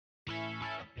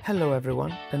Hello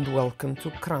everyone and welcome to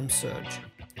CRAMsurg,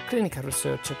 clinical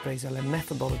research appraisal and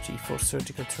methodology for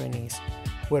surgical trainees,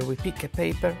 where we pick a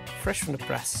paper fresh from the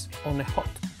press on a hot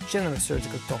general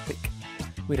surgical topic.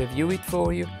 We review it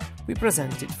for you, we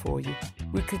present it for you,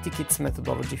 we critique its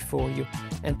methodology for you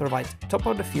and provide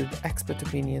top-of-the-field expert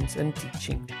opinions and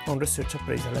teaching on research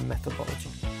appraisal and methodology.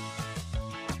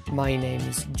 My name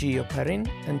is Gio Perrin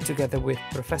and together with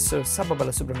Professor Saba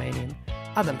Balasubramanian,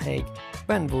 Adam Haig,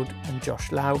 Ben Wood and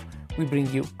Josh Lau, we bring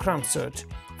you CRAMsurg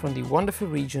from the wonderful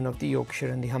region of the Yorkshire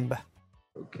and the Humber.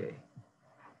 Okay,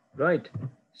 right.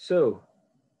 So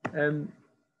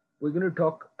we're going to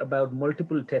talk about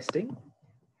multiple testing.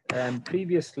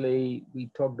 Previously,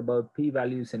 we talked about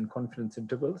p-values and confidence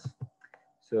intervals.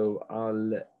 So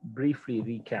I'll briefly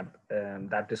recap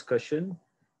that discussion.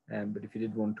 But if you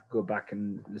did want to go back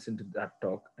and listen to that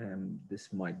talk,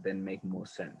 this might then make more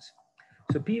sense.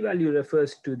 So p-value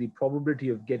refers to the probability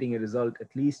of getting a result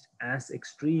at least as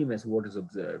extreme as what is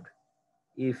observed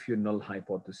if your null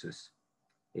hypothesis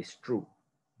is true,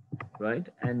 right?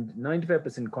 And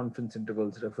 95% confidence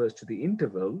intervals refers to the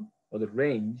interval or the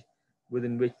range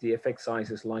within which the effect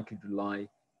size is likely to lie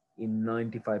in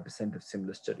 95% of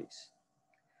similar studies.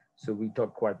 So we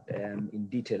talked quite in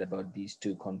detail about these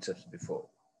two concepts before,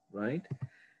 right?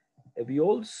 We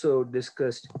also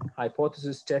discussed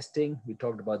hypothesis testing. We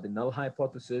talked about the null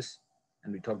hypothesis,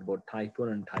 and we talked about type 1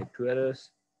 and type 2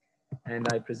 errors. And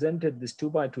I presented this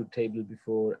 2x2 table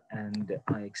before, and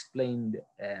I explained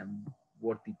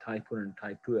what the type 1 and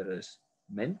type 2 errors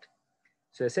meant.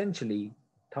 So essentially,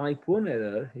 type 1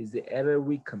 error is the error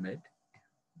we commit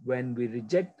when we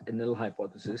reject a null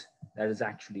hypothesis that is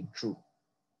actually true,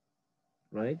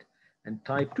 right? And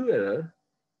type 2 error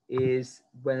is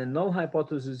when a null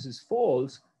hypothesis is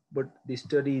false, but the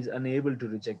study is unable to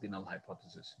reject the null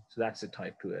hypothesis. So that's a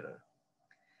type 2 error.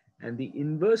 And the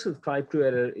inverse of type 2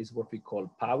 error is what we call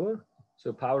power.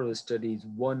 So power of the study is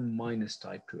 1 minus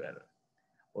type 2 error,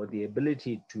 or the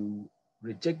ability to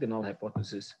reject the null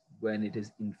hypothesis when it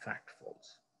is in fact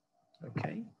false.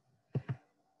 Okay.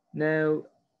 Now,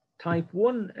 type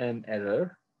 1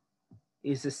 error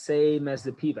is the same as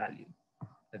the p-value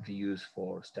that we use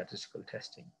for statistical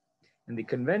testing. And the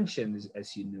convention, is,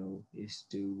 as you know, is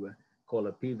to call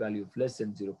a p-value of less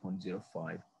than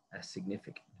 0.05 as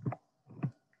significant.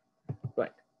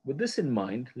 Right, with this in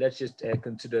mind, let's just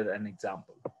consider an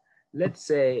example. Let's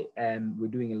say we're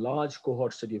doing a large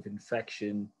cohort study of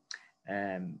infection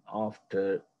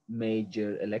after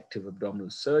major elective abdominal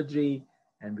surgery,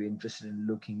 and we're interested in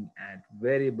looking at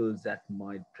variables that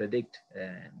might predict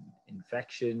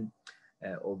infection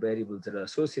or variables that are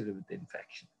associated with the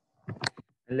infection.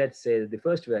 And let's say that the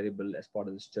first variable as part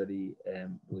of the study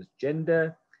was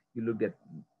gender. You looked at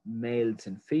males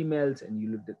and females, and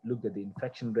you looked at the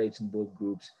infection rates in both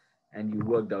groups, and you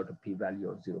worked out a p-value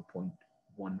of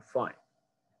 0.15.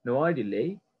 Now,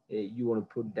 ideally, you want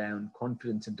to put down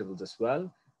confidence intervals as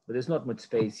well, but there's not much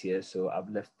space here, so I've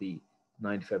left the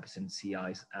 95%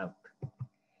 CIs out.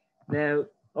 Now,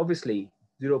 obviously,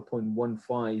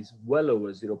 0.15 is well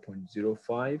over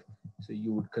 0.05. So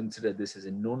you would consider this as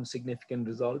a non-significant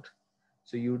result.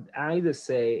 So you would either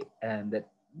say that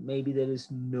maybe there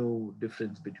is no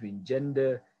difference between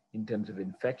gender in terms of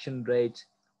infection rates,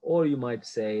 or you might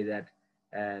say that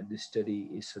this study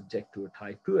is subject to a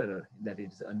type 2 error, that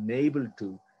it is unable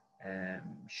to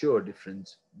show a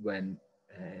difference when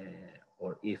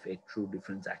or if a true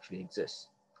difference actually exists,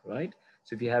 right?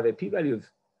 So if you have a p-value of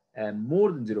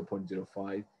more than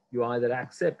 0.05, you either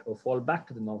accept or fall back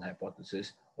to the null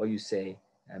hypothesis, or you say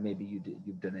maybe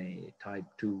you've done a type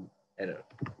 2 error.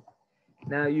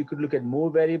 Now you could look at more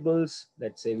variables.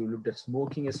 Let's say we looked at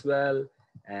smoking as well,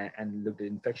 and looked at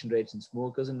infection rates in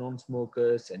smokers and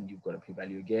non-smokers, and you've got a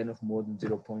p-value again of more than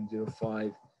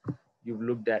 0.05. You've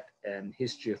looked at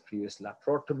history of previous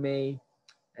laparotomy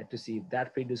to see if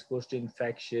that predisposed to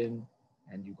infection,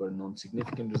 and you've got a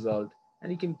non-significant result.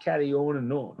 And you can carry on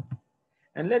and on.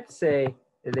 And let's say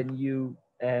that then you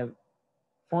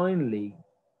finally,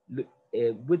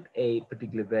 with a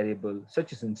particular variable,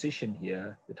 such as incision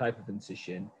here, the type of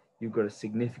incision, you've got a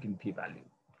significant p-value.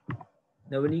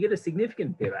 Now, when you get a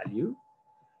significant p-value,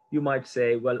 you might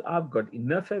say, well, I've got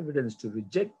enough evidence to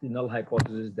reject the null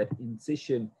hypothesis that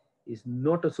incision is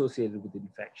not associated with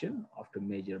infection after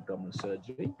major abdominal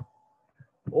surgery.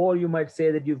 Or you might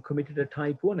say that you've committed a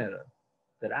type 1 error,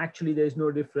 that actually there's no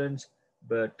difference,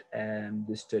 but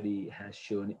the study has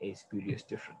shown a spurious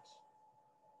difference.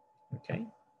 Okay.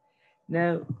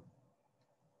 Now,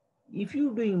 if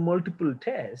you're doing multiple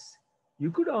tests,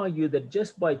 you could argue that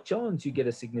just by chance you get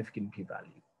a significant p-value.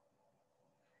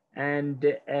 And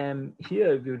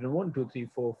here we've done 1, 2, 3,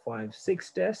 4, 5,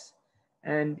 6 tests.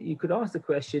 And you could ask the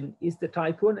question, is the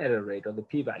type 1 error rate or the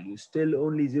p-value still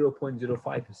only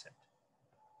 0.05%?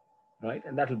 Right?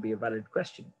 And that'll be a valid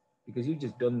question because you've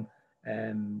just done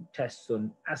tests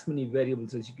on as many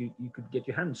variables as you could get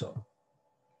your hands on.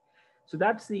 So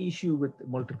that's the issue with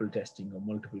multiple testing or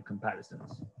multiple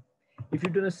comparisons. If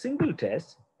you've done a single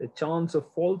test, the chance of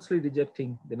falsely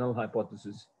rejecting the null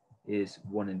hypothesis is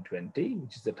 1 in 20,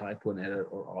 which is the type 1 error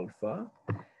or alpha.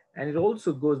 And it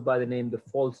also goes by the name the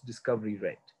false discovery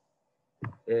rate.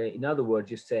 In other words,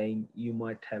 you're saying you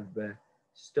might have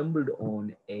stumbled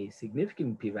on a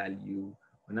significant p-value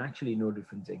when actually no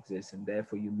difference exists, and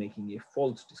therefore you're making a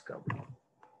false discovery.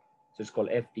 So it's called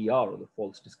FDR, or the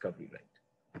false discovery rate.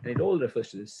 And it all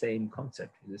refers to the same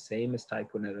concept. It's the same as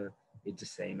type 1 error. It's the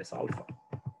same as alpha.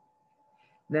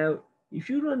 Now, if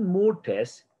you run more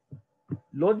tests,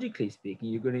 logically speaking,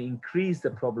 you're going to increase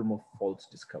the problem of false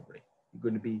discovery. You're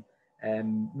going to be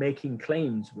making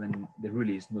claims when there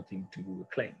really is nothing to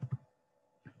claim.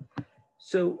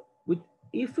 So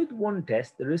if with one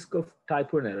test, the risk of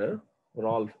type 1 error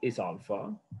is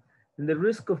alpha, then the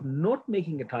risk of not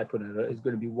making a type 1 error is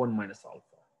going to be 1 minus alpha,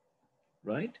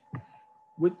 right?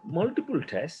 With multiple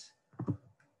tests,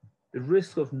 the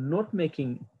risk of not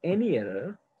making any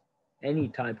error, any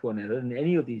type 1 error in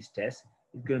any of these tests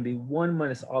is going to be 1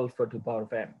 minus alpha to the power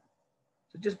of m.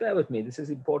 So just bear with me. This is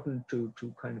important to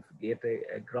kind of get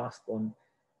a grasp on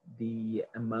the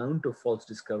amount of false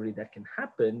discovery that can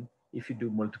happen if you do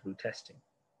multiple testing.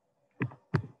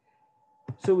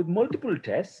 So with multiple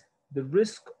tests, the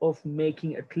risk of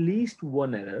making at least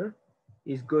one error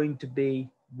is going to be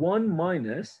 1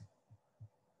 minus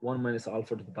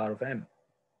alpha to the power of m.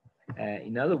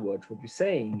 In other words, what we're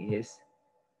saying is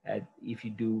if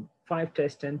you do 5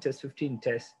 tests, 10 tests, 15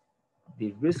 tests,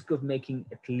 the risk of making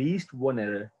at least one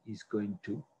error is going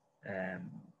to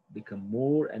become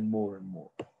more and more and more.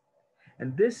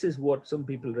 And this is what some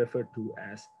people refer to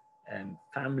as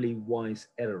family-wise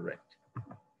error rate,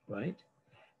 right?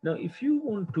 Now, if you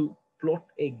want to plot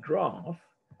a graph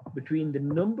between the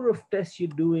number of tests you're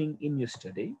doing in your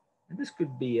study, and this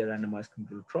could be a randomized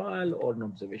controlled trial or an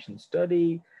observational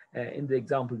study. In the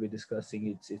example we're discussing,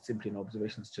 it's simply an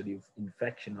observational study of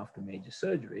infection after major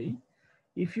surgery.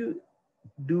 If you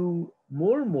do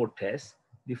more and more tests,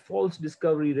 the false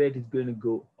discovery rate is going to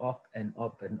go up and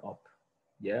up and up,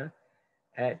 yeah?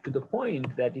 To the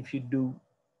point that if you do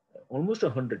almost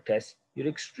 100 tests, you're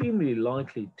extremely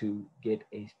likely to get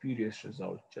a spurious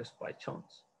result just by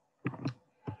chance.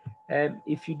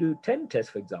 If you do 10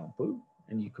 tests, for example,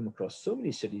 and you come across so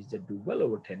many studies that do well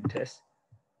over 10 tests,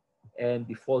 and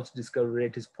the false discovery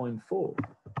rate is 0.4.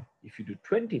 If you do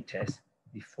 20 tests,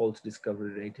 the false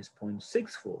discovery rate is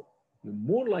 0.64. You're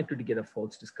more likely to get a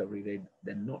false discovery rate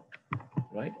than not,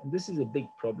 right? And this is a big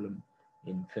problem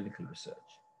in clinical research.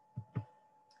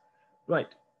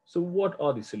 Right, so what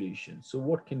are the solutions? So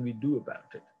what can we do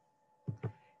about it?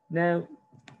 Now,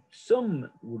 some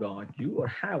would argue or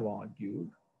have argued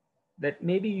that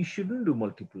maybe you shouldn't do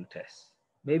multiple tests.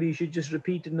 Maybe you should just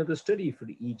repeat another study for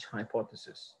each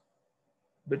hypothesis.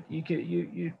 But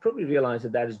you probably realize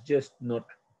that that is just not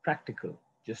practical,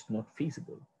 just not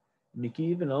feasible. And you can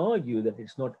even argue that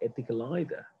it's not ethical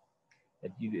either,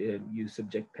 that you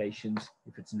subject patients,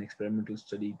 if it's an experimental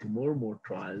study, to more and more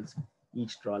trials,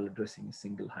 each trial addressing a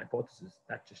single hypothesis.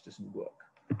 That just doesn't work.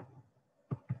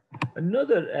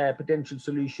 Another potential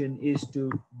solution is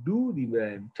to do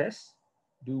the tests,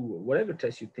 do whatever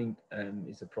test you think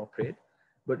is appropriate,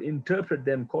 but interpret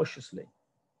them cautiously.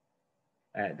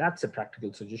 That's a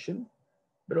practical suggestion,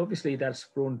 but obviously that's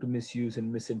prone to misuse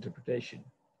and misinterpretation.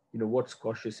 You know, what's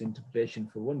cautious interpretation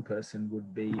for one person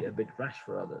would be a bit rash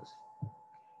for others.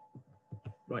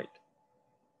 Right.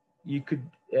 You could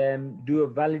do a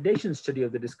validation study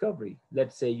of the discovery.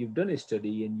 Let's say you've done a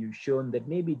study and you've shown that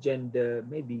maybe gender,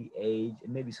 maybe age,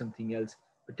 and maybe something else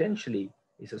potentially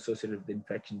is associated with the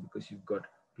infection because you've got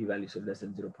p-values of less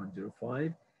than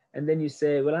 0.05. And then you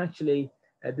say, well, actually,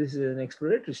 this is an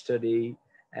exploratory study,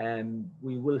 and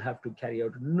we will have to carry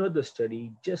out another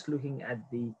study just looking at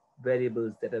the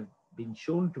variables that have been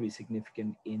shown to be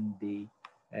significant in the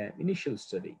initial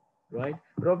study, right?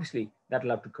 But obviously, that'll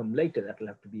have to come later. That'll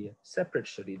have to be a separate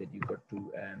study that you've got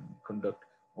to conduct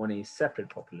on a separate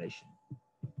population.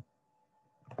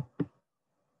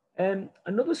 And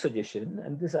another suggestion,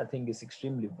 and this I think is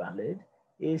extremely valid,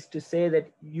 is to say that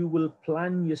you will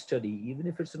plan your study, even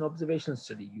if it's an observational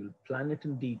study, you'll plan it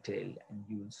in detail and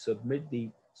you will submit the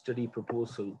study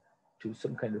proposal to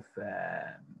some kind of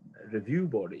review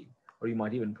body, or you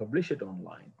might even publish it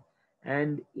online.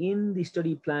 And in the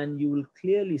study plan, you will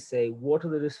clearly say what are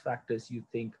the risk factors you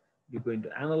think you're going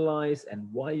to analyze and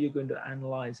why you're going to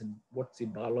analyze and what's the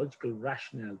biological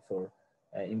rationale for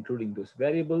including those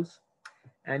variables,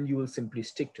 and you will simply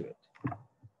stick to it,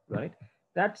 right?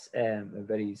 That's a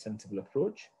very sensible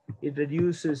approach. It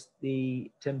reduces the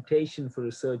temptation for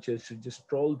researchers to just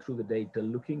scroll through the data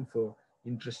looking for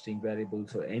interesting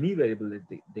variables or any variable that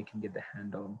they can get their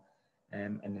hand on,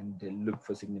 and then they look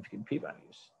for significant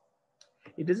p-values.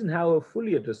 It doesn't, however,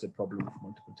 fully address the problem of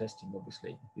multiple testing,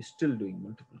 obviously. We're still doing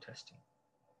multiple testing.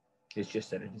 It's just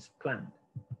that it is planned.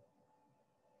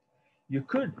 You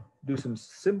could do some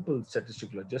simple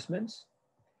statistical adjustments,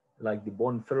 like the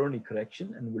Bonferroni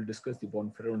correction, and we'll discuss the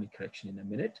Bonferroni correction in a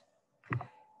minute.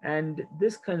 And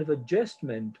this kind of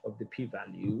adjustment of the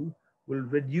p-value will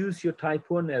reduce your type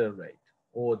 1 error rate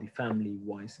or the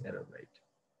family-wise error rate.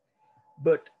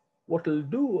 But what it'll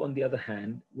do, on the other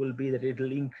hand, will be that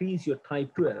it'll increase your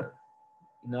type 2 error.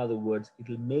 In other words,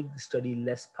 it'll make the study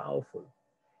less powerful.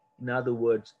 In other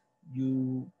words,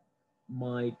 you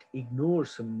might ignore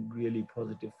some really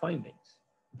positive findings.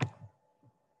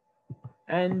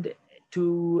 And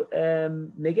to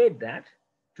negate that,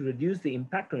 to reduce the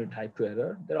impact on your type 2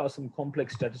 error, there are some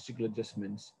complex statistical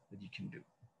adjustments that you can do.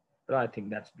 But I think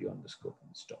that's beyond the scope of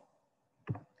this talk.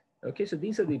 Okay, so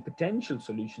these are the potential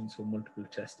solutions for multiple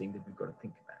testing that we've got to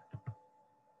think about.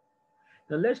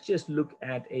 Now let's just look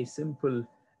at a simple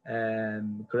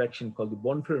correction called the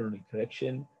Bonferroni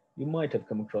correction. You might have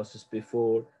come across this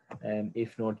before.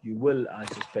 If not, you will, I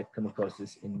suspect, come across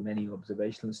this in many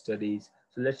observational studies.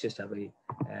 So let's just have a,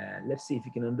 let's see if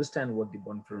you can understand what the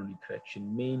Bonferroni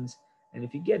correction means. And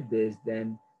if you get this,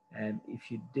 then if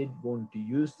you did want to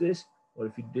use this, or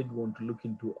if you did want to look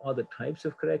into other types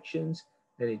of corrections,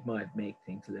 then it might make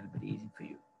things a little bit easy for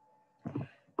you.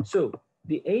 So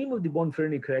the aim of the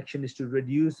Bonferroni correction is to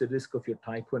reduce the risk of your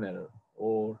type 1 error,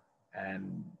 or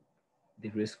the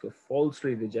risk of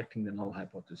falsely rejecting the null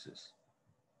hypothesis.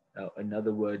 In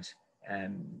other words,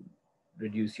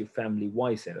 reduce your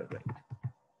family-wise error rate.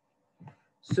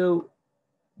 So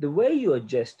the way you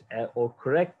adjust or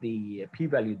correct the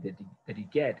p-value that you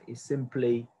get is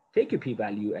simply take your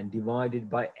p-value and divide it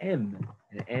by m.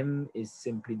 And m is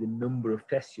simply the number of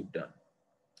tests you've done.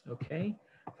 Okay?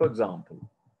 For example,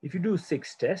 if you do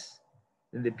 6 tests,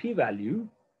 then the p-value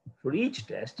for each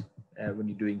test, when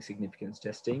you're doing significance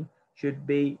testing, should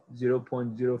be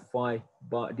 0.05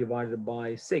 divided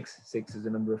by 6. 6 is the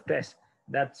number of tests.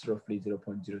 That's roughly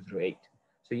 0.008.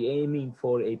 So you're aiming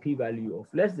for a p-value of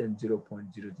less than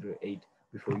 0.008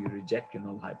 before you reject your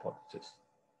null hypothesis.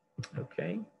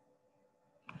 Okay.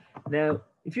 Now,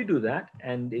 if you do that,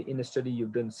 and in a study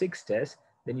you've done 6 tests,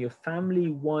 then your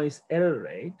family-wise error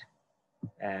rate,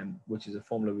 which is a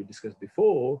formula we discussed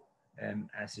before,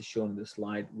 as is shown in the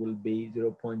slide, will be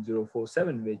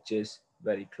 0.047, which is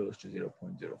very close to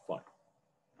 0.05.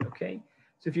 Okay,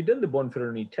 so if you've done the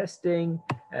Bonferroni testing,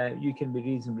 you can be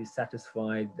reasonably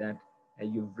satisfied that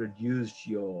you've reduced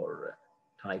your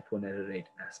type 1 error rate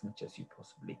as much as you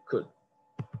possibly could.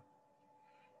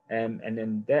 And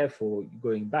then therefore,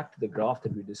 going back to the graph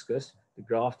that we discussed, the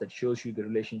graph that shows you the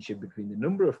relationship between the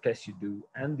number of tests you do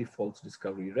and the false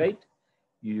discovery rate,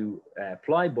 you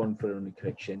apply Bonferroni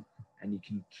correction, and you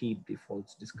can keep the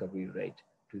false discovery rate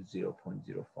to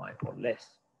 0.05 or less,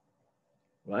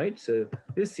 right? So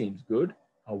this seems good.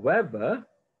 However,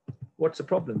 what's the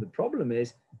problem? The problem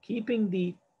is keeping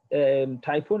the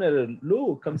type 1 error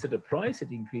low comes at a price.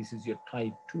 It increases your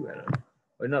type 2 error.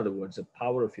 Or in other words, the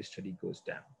power of your study goes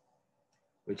down,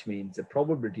 which means the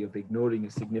probability of ignoring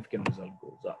a significant result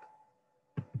goes up.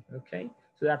 Okay,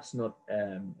 so that's not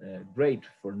great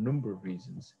for a number of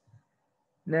reasons.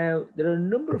 Now, there are a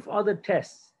number of other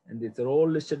tests, and these are all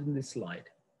listed in this slide.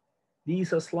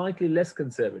 These are slightly less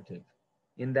conservative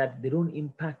in that they don't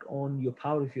impact on your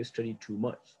power of your study too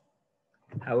much.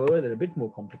 However, they're a bit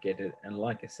more complicated, and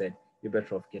like I said, you're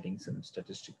better off getting some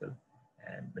statistical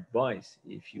advice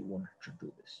if you want to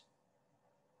do this.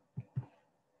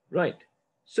 Right,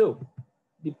 so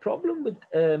the problem with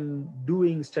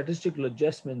doing statistical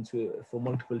adjustments for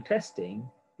multiple testing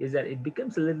is that it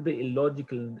becomes a little bit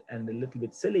illogical and a little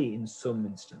bit silly in some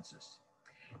instances.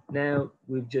 Now,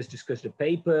 we've just discussed a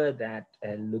paper that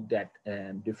looked at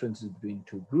differences between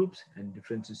 2 groups and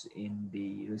differences in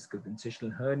the risk of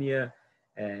incisional hernia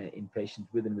in patients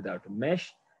with and without a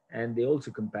mesh. And they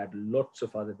also compared lots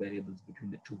of other variables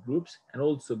between the 2 groups and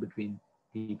also between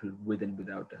people with and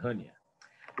without a hernia.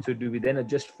 So do we then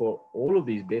adjust for all of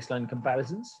these baseline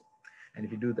comparisons? And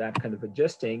if you do that kind of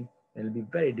adjusting, then it'll be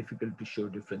very difficult to show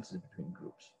differences between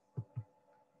groups.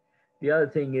 The other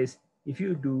thing is, if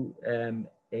you do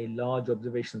a large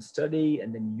observational study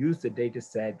and then use the data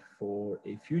set for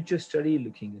a future study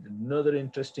looking at another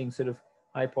interesting sort of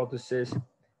hypothesis,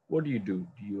 what do? Do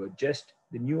you adjust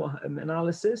the new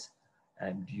analysis?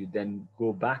 And do you then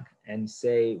go back and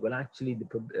say, well, actually,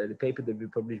 the paper that we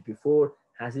published before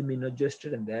hasn't been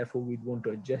adjusted, and therefore we'd want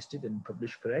to adjust it and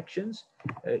publish corrections?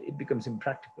 It becomes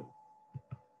impractical.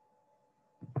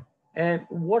 And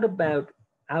what about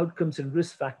outcomes and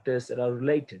risk factors that are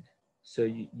related? So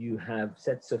you have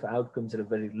sets of outcomes that are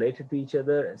very related to each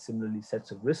other, and similarly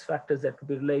sets of risk factors that could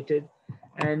be related.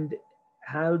 And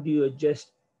how do you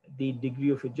adjust the degree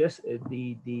of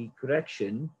the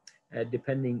correction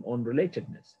depending on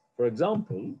relatedness? For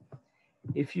example,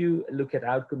 if you look at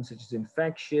outcomes such as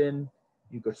infection,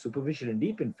 you've got superficial and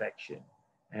deep infection.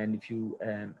 And if you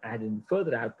add in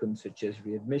further outcomes such as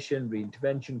readmission,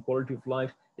 reintervention, quality of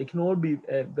life, they can all be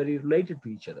very related to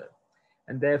each other.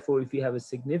 And therefore, if you have a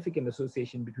significant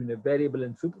association between a variable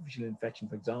and superficial infection,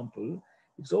 for example,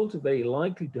 it's also very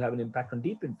likely to have an impact on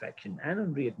deep infection and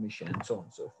on readmission and so on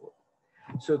and so forth.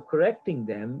 So correcting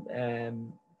them,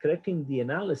 correcting the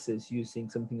analysis using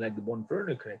something like the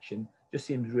Bonferroni correction just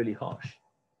seems really harsh.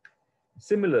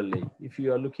 Similarly, if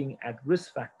you are looking at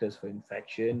risk factors for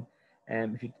infection,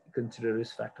 if you consider a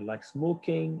risk factor like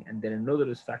smoking, and then another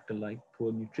risk factor like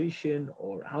poor nutrition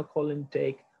or alcohol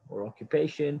intake or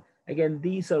occupation, again,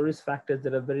 these are risk factors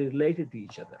that are very related to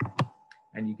each other,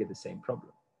 and you get the same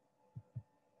problem.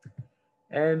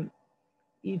 And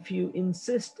if you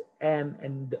insist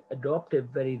and adopt a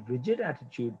very rigid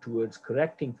attitude towards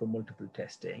correcting for multiple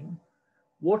testing,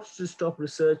 what's to stop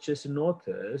researchers and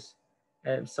authors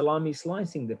salami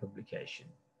slicing the publication?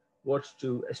 What's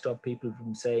to stop people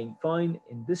from saying, fine,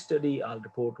 in this study, I'll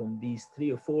report on these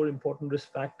 3 or 4 important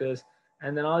risk factors,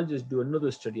 and then I'll just do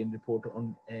another study and report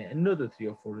on another 3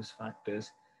 or 4 risk factors,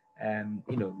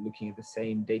 looking at the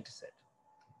same data set.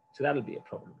 So that'll be a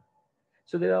problem.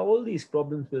 So there are all these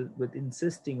problems with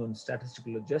insisting on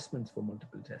statistical adjustments for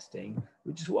multiple testing,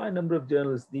 which is why a number of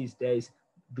journals these days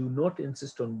do not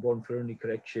insist on Bonferroni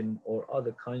correction or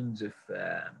other kinds of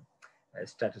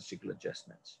statistical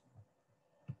adjustments.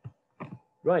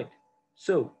 Right,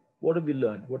 so what have we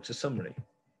learned? What's the summary?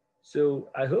 So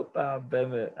I hope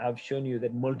I've shown you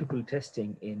that multiple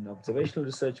testing in observational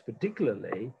research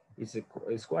particularly is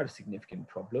quite a significant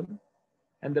problem,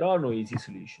 and there are no easy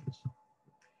solutions.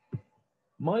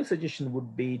 My suggestion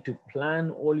would be to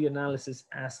plan all your analysis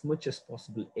as much as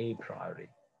possible a priori,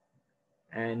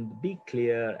 and be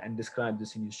clear and describe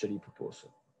this in your study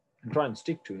proposal, and try and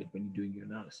stick to it when you're doing your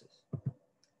analysis.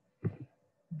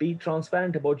 Be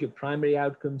transparent about your primary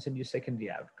outcomes and your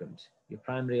secondary outcomes, your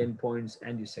primary endpoints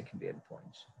and your secondary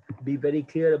endpoints. Be very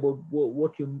clear about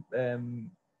what your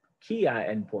key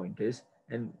endpoint is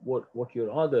and what your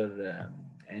other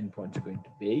endpoints are going to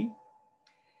be.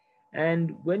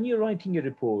 And when you're writing your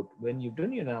report, when you've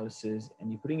done your analysis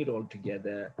and you're putting it all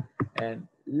together,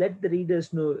 let the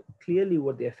readers know clearly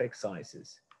what the effect size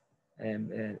is.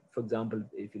 For example,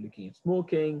 if you're looking at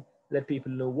smoking, let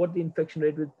people know what the infection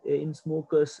rate in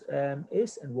smokers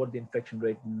is and what the infection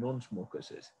rate in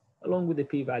non-smokers is, along with the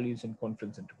p-values and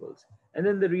confidence intervals. And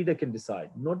then the reader can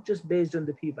decide, not just based on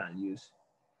the p-values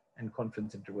and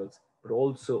confidence intervals, but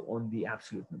also on the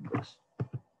absolute numbers.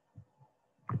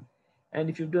 And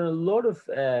if you've done a lot of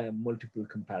multiple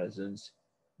comparisons,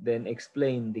 then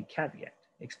explain the caveat.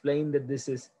 Explain that this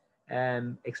is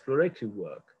exploratory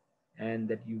work and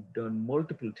that you've done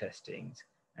multiple testings,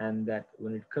 and that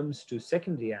when it comes to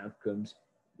secondary outcomes,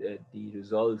 the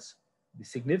results, the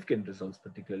significant results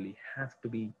particularly, have to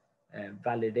be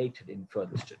validated in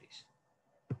further studies.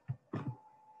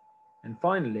 And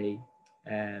finally,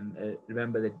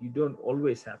 remember that you don't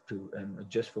always have to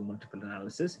adjust for multiple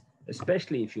analysis,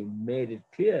 especially if you made it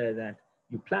clear that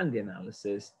you planned the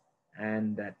analysis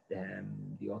and that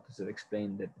the authors have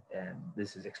explained that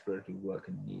this is exploratory work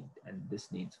and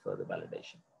this needs further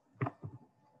validation.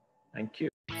 Thank you.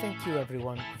 Thank you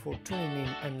everyone for tuning in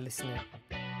and listening.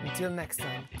 Until next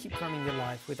time, keep running your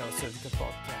life with our surgical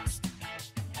podcast.